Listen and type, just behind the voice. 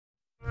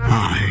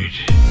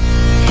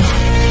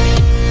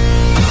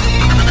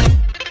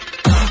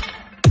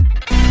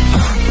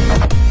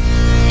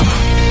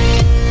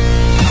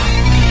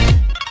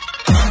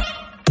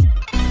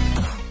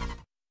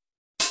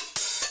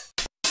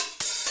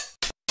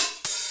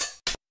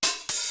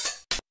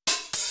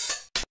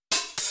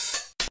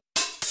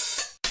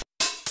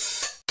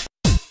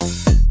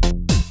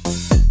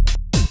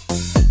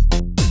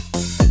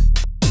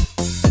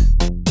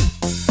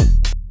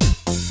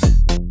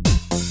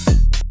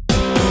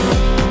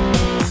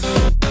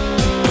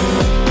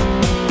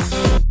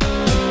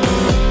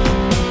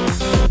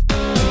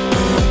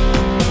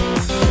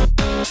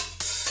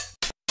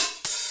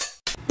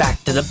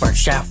Back to the burnt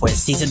shaft with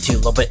season 2.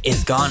 Lolbit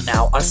is gone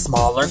now, a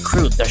smaller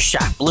crew. The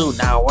shaft blew,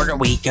 now what are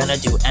we gonna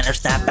do? Ennard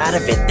snap out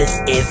of it,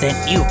 this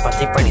isn't you.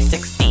 Funtime Freddy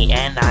 60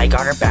 and I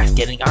got our backs,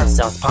 getting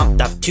ourselves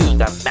pumped up to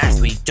the max.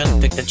 We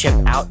just picked the chip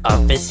out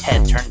of his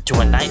head, turned to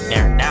a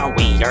nightmare. Now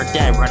we are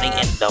dead, running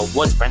in the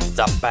woods, friends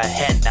up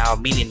ahead. Now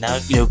meeting a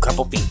new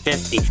couple feet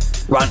 50.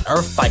 Run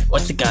or fight,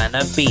 what's it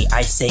gonna be?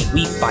 I say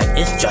we fight,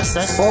 it's just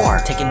us four.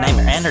 Taking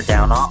Nightmare Ennard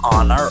down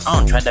on our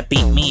own. Trying to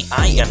beat me,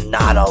 I am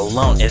not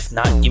alone. It's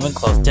not even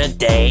close to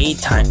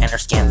daytime. Ennard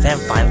scans and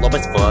finds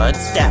Lolbit's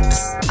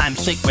footsteps. I'm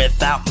sick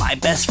without my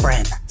best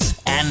friend.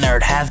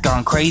 Ennard has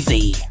gone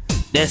crazy.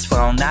 This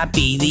will not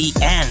be the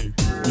end.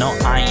 No,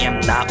 I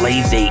am not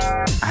lazy.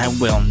 I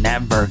will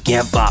never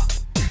give up.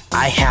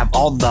 I have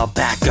all the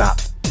backup.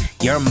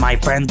 You're my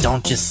friend,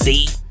 don't you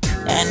see?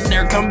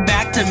 Ennard, come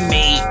back to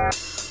me.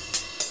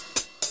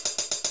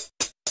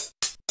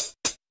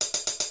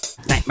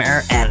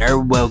 Nightmare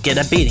Ennard will get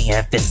a beating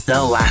if it's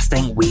the last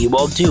thing we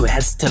will do.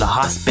 Heads to the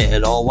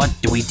hospital, what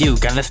do we do?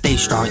 Gotta stay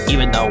strong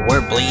even though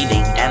we're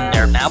bleeding.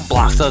 Ennard now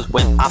blocks us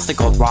with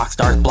obstacles.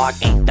 Rockstar's block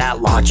ain't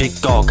that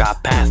logical.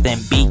 Got past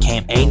and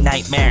became a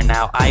nightmare.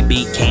 Now I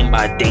became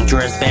a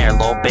dangerous bear.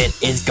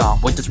 Lolbit is gone,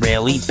 which is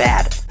really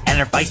bad.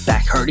 Ennard fights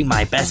back, hurting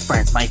my best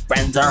friends. My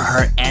friends are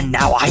hurt and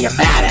now I am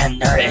mad.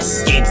 Ennard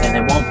escapes and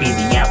it won't be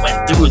the end.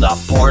 Went through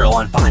the portal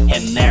and fought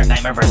him there.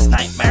 Nightmare vs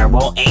nightmare,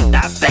 well ain't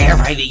that fair.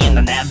 Fighting in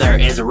the nether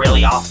is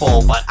really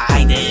awful, but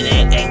I did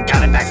it and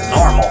got it back to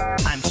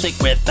normal. I'm sick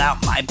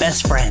without my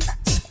best friend.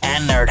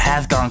 Ennard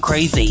has gone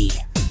crazy.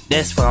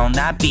 This will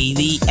not be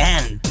the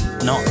end.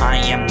 No, I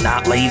am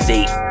not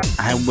lazy.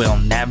 I will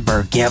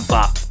never give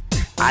up.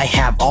 I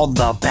have all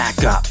the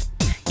backup.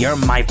 You're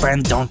my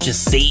friend, don't you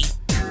see?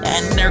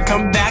 Ennard,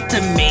 come back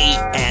to me.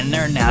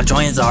 Ennard now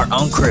joins our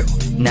own crew.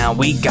 Now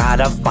we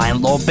gotta find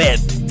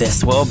Lolbit.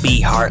 This will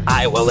be hard,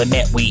 I will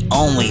admit. We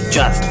only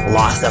just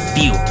lost a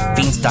few.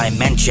 Fiend's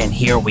dimension,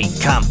 here we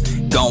come.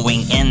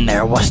 Going in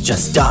there was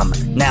just dumb.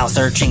 Now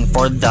searching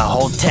for the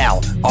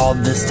hotel. All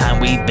this time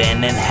we've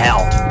been in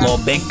hell.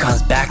 Lolbit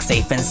comes back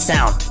safe and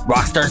sound.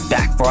 Rockstar's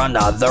back for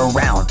another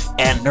round.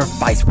 Ennard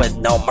fights with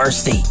no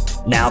mercy.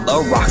 Now the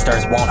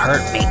Rockstars won't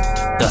hurt me.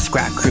 The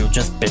scrap crew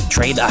just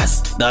betrayed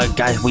us. The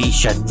guys we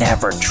should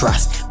never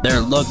trust. They're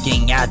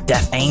looking at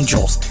death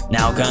angels.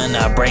 Now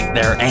gonna break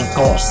their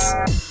ankles.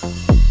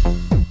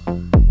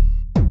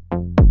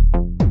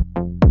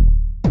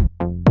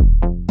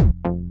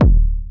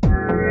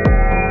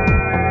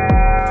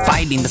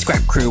 The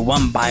scrap crew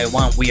one by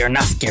one. We are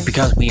not scared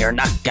because we are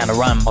not gonna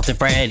run.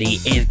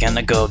 Multi-Freddy is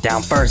gonna go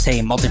down first.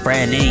 Hey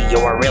Multi-Freddy, you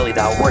are really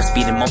the worst.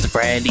 Beating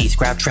Multi-Freddy.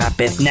 Scrap Trap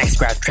is next.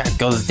 Scrap Trap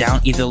goes down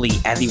easily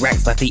as he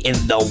wrecks. Letty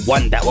is the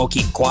one that will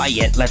keep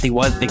quiet. Letty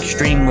was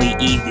extremely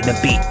easy to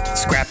beat.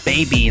 Scrap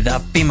Baby, the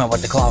female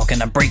with the claw,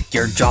 gonna break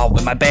your jaw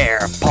with my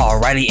bear paw.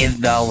 Riley is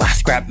the last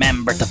scrap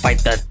member to fight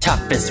the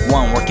toughest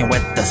one, working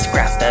with the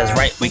scraps. That's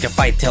right, we can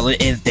fight till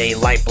it is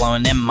daylight.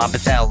 Blowing him up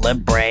and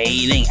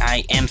celebrating.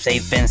 I am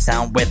safe and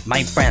sound with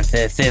my friends.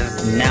 This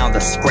is now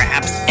the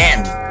scraps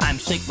end. I'm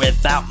sick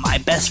without my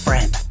best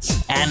friend.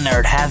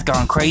 Ennard has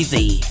gone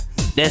crazy.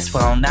 This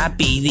will not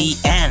be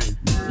the end.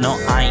 No,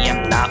 I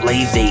am not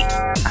lazy.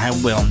 I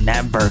will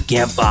never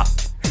give up.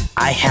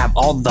 I have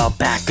all the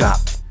backup.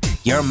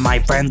 You're my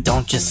friend,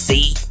 don't you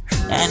see?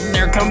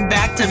 Ennard, come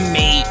back to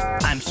me.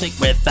 I'm sick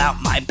without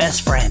my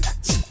best friend.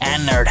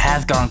 Ennard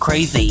has gone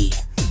crazy.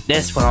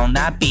 This will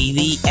not be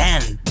the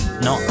end.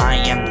 No, I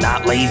am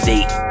not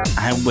lazy.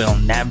 I will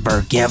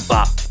never give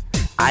up.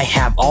 I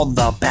have all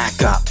the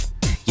backup.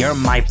 You're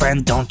my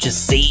friend, don't you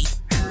see?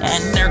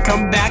 Ennard,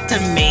 come back to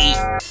me.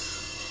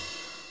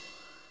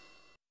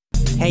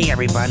 Hey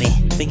everybody,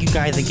 thank you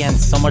guys again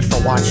so much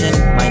for watching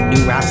my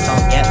new rap song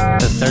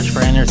yet, the Search for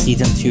Ennard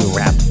Season 2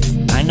 rap.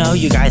 I know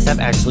you guys have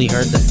actually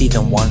heard the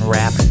Season 1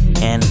 rap,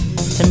 and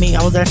to me,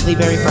 I was actually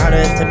very proud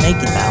to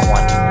making that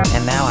one.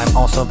 And now I'm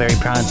also very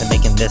proud to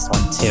making this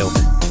one too.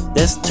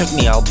 This took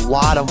me a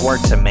lot of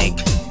work to make.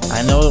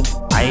 I know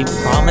I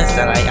promised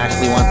that I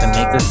actually wanted to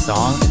make this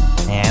song,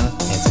 and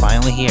it's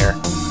finally here.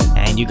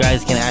 And you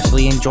guys can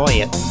actually enjoy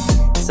it.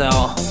 So,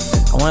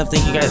 I want to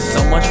thank you guys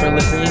so much for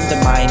listening to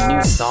my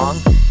new song.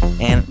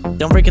 And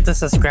don't forget to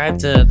subscribe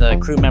to the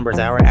crew members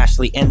that were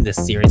actually in this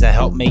series that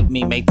helped make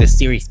me make this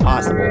series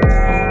possible.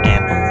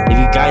 And if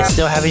you guys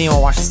still haven't even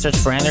watched the Search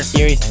for Ennard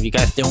series, and if you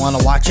guys still want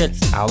to watch it,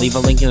 I'll leave a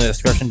link in the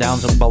description down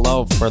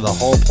below for the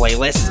whole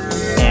playlist.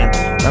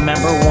 And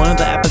Remember, one of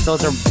the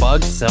episodes are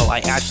bugged, so I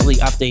actually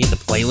updated the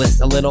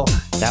playlist a little.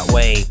 That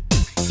way,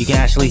 you can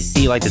actually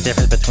see like the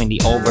difference between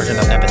the old version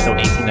of episode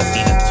 18 of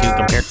season 2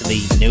 compared to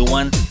the new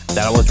one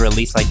that was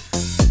released like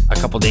a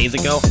couple days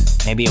ago,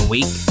 maybe a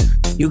week.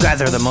 You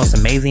guys are the most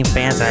amazing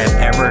fans I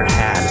have ever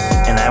had,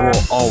 and I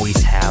will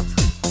always have.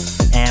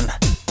 And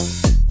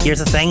here's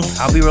the thing,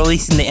 I'll be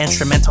releasing the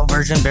instrumental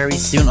version very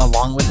soon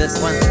along with this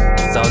one,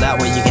 so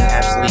that way you can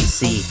actually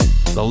see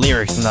the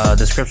lyrics in the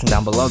description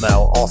down below that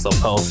I'll also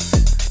post.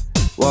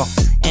 Well,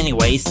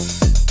 anyways,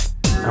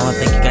 I want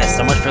to thank you guys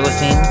so much for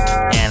listening,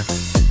 and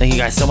thank you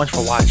guys so much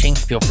for watching.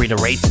 Feel free to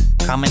rate,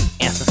 comment,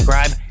 and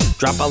subscribe.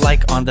 Drop a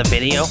like on the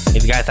video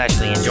if you guys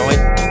actually enjoyed.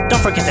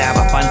 Don't forget to have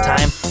a fun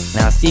time,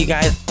 and I'll see you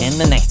guys in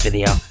the next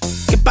video.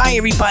 Goodbye,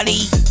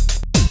 everybody!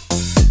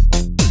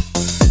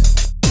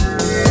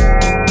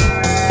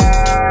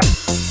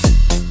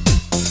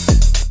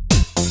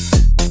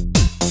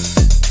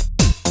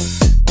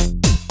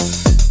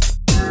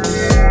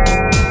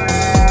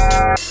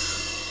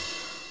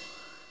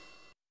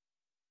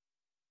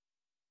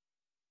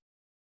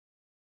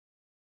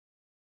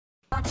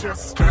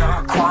 Just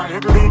stare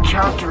quietly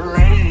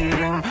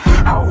calculating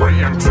how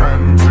we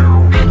intend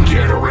to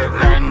get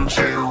revenge.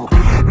 You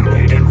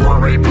needn't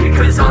worry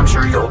because I'm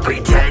sure you'll be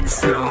dead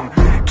soon.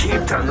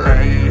 Keep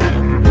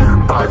delaying,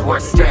 but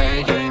we're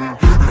staying.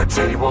 The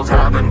tables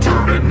haven't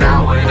turned and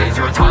now it is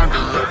your time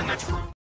to